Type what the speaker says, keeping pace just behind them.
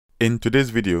In today's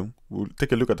video, we'll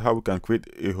take a look at how we can create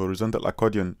a horizontal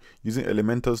accordion using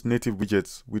Elementor's native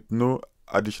widgets with no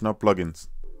additional plugins.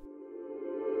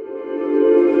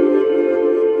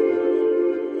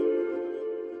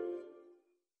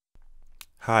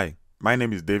 Hi, my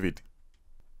name is David.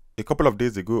 A couple of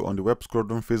days ago on the Web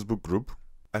Accordion Facebook group,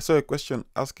 I saw a question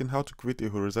asking how to create a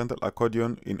horizontal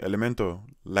accordion in Elementor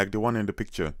like the one in the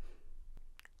picture.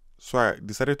 So I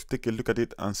decided to take a look at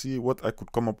it and see what I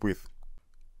could come up with.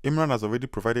 Imran has already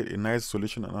provided a nice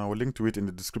solution and I will link to it in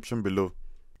the description below.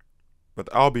 But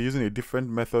I'll be using a different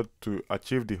method to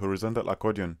achieve the horizontal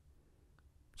accordion.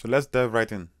 So let's dive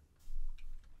right in.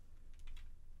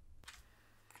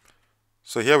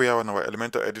 So here we are on our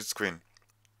Elementor edit screen.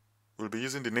 We'll be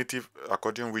using the native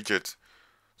accordion widget.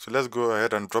 So let's go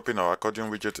ahead and drop in our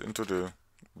accordion widget into the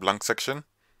blank section.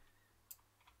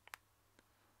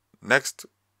 Next,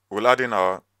 we'll add in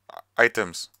our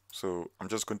items. So I'm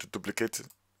just going to duplicate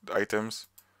the items,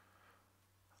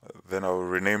 then I'll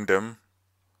rename them,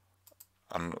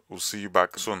 and we'll see you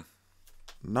back soon.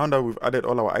 Now that we've added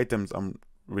all our items and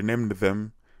renamed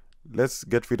them, let's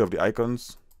get rid of the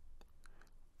icons,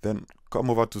 then come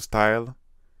over to Style,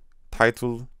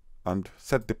 Title, and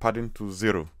set the padding to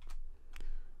 0.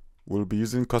 We'll be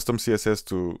using Custom CSS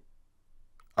to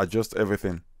adjust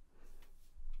everything.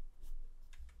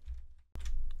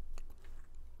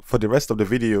 For the rest of the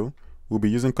video, we'll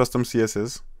be using Custom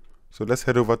CSS. So let's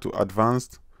head over to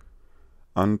Advanced,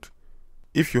 and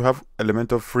if you have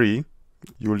Elementor free,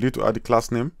 you will need to add the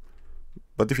class name.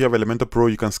 But if you have Elementor Pro,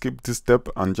 you can skip this step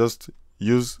and just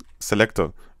use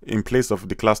selector in place of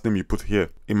the class name you put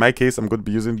here. In my case, I'm going to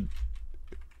be using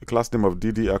the class name of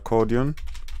DD Accordion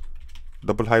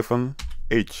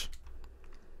 _H.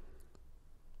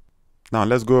 Now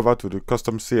let's go over to the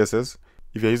Custom CSS.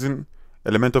 If you're using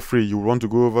Elementor free, you want to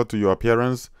go over to your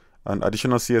appearance and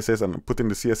additional CSS and put in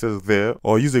the CSS there,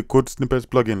 or use a code snippets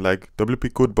plugin like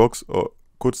WP Codebox or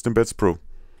Code Snippets Pro.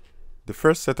 The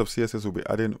first set of CSS we'll be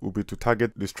adding will be to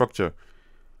target the structure.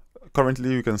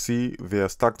 Currently you can see they are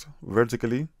stacked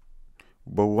vertically,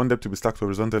 but we want them to be stacked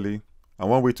horizontally, and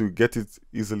one way to get it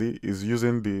easily is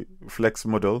using the flex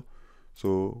model.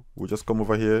 So we'll just come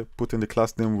over here, put in the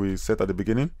class name we set at the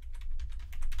beginning,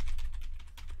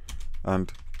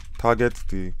 and target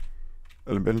the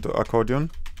Elementor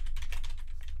accordion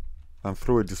and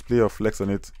throw a display of flex on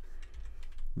it.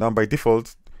 Now by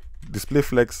default, display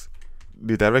flex,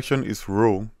 the direction is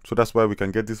row, so that's why we can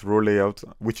get this row layout,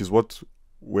 which is what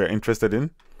we're interested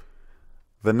in.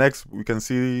 The next, we can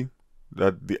see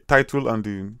that the title and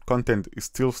the content is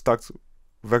still stacked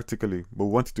vertically, but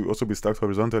we want it to also be stacked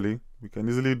horizontally. We can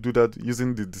easily do that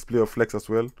using the display of flex as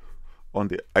well on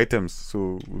the items.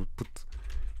 So we'll put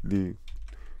the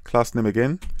class name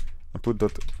again and put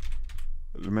dot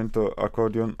Elementor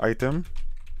accordion item,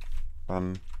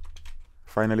 and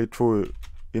finally throw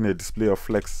in a display of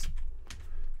flex.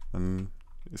 And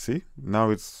you see, now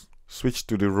it's switched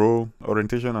to the row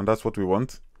orientation, and that's what we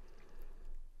want.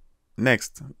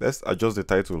 Next, let's adjust the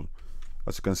title.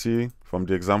 As you can see from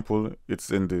the example,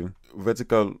 it's in the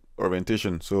vertical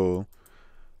orientation, so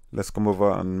let's come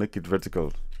over and make it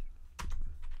vertical.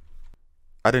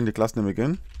 Add in the class name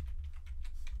again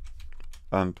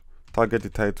and target the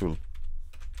title.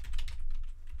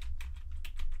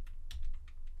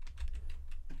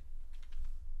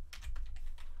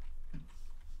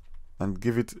 And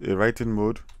give it a writing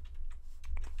mode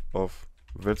of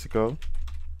vertical.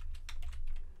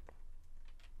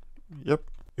 Yep,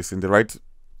 it's in the right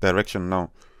direction now,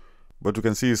 but you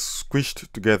can see it's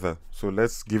squished together. So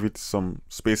let's give it some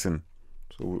spacing.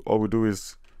 So all we do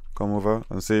is come over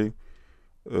and say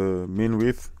mean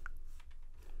width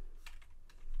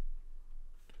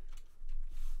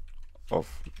of,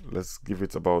 let's give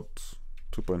it about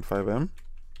 2.5 m.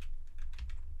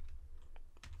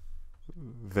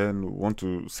 Then we want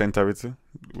to center it.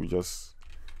 We just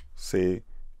say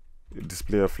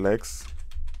display of flex,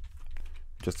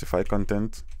 justify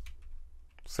content,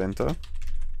 center,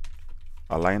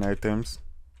 align items,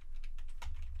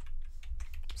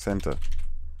 center.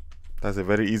 That's a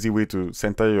very easy way to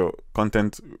center your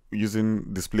content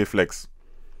using display flex.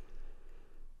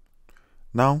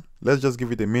 Now let's just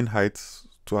give it a mean height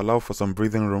to allow for some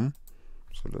breathing room.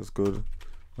 So let's go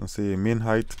and say a mean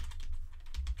height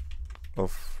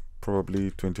of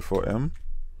probably 24 m.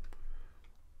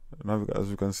 Now, as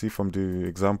you can see from the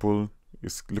example,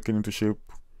 it's looking into shape.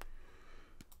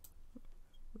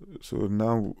 So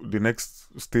now the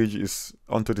next stage is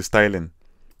onto the styling.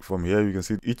 From here you can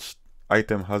see each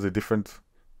item has a different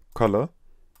color,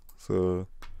 so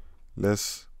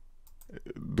let's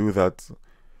do that.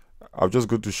 I'm just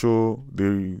going to show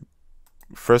the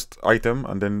first item,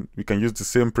 and then we can use the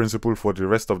same principle for the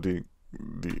rest of the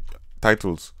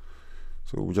titles.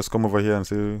 So we just come over here and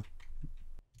say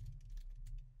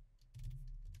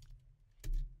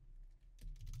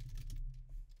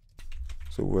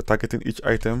so we're targeting each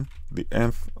item the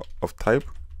nth of type.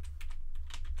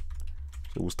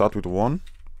 So we'll start with 1,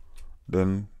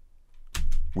 then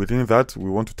within that we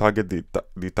want to target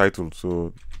the title.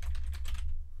 So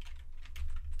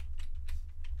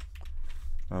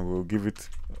and we'll give it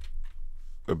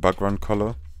a background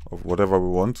color of whatever we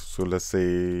want. So let's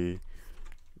say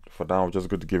for now I'm just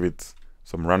going to give it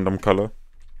some random color.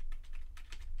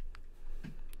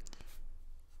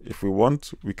 If we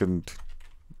want, we can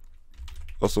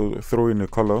also throw in a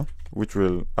color which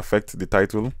will affect the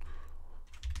title.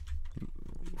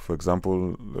 For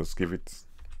example, let's give it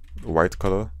a white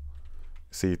color.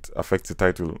 See, it affects the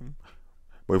title.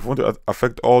 But if we want to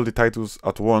affect all the titles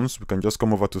at once, we can just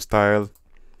come over to Style,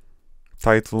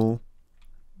 Title,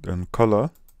 then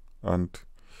Color, and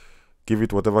give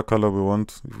it whatever color we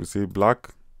want. If we say black,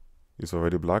 it's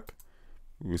already black.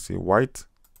 If we say white,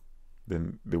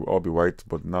 then they will all be white.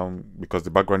 But now, because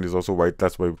the background is also white,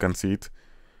 that's why we can see it.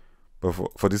 But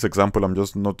for this example, I'm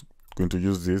just not going to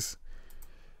use this.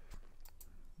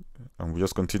 And we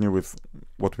just continue with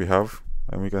what we have.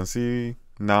 And we can see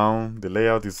now the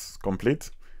layout is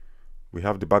complete. We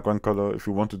have the background color. If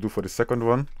we want to do for the second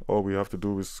one, all we have to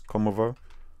do is come over,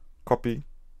 copy,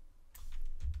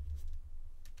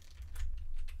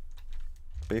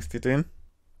 paste it in,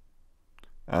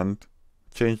 and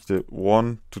change the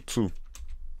 1 to 2.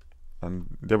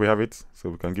 And there we have it. So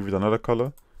we can give it another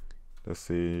color. Let's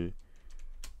say,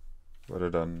 rather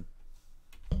than,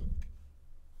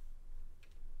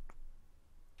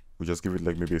 we just give it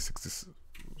like maybe a 60,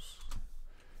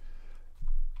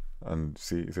 and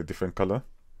see it's a different color.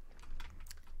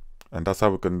 And that's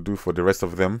how we can do for the rest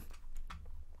of them.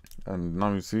 And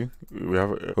now you see we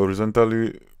have a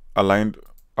horizontally aligned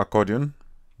accordion.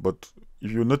 But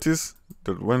if you notice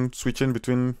that when switching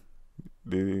between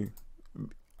the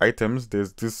items,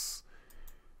 there's this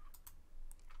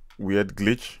weird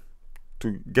glitch.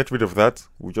 To get rid of that,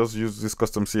 we just use this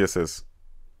custom CSS.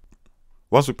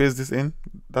 Once we paste this in,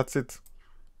 that's it.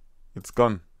 It's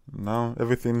gone. Now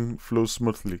everything flows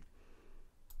smoothly.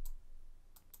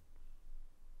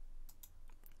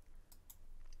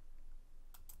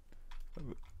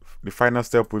 The final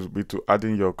step will be to add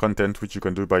in your content, which you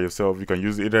can do by yourself. You can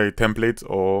use either a template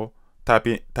or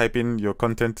type in your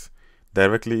content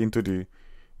directly into the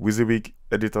WYSIWYG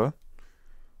editor.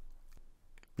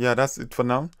 Yeah, that's it for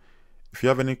now. If you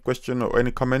have any question or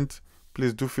any comment,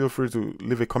 please do feel free to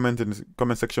leave a comment in the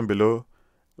comment section below.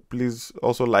 Please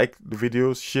also like the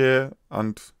videos, share,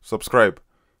 and subscribe.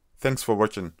 Thanks for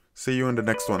watching. See you in the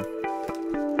next one.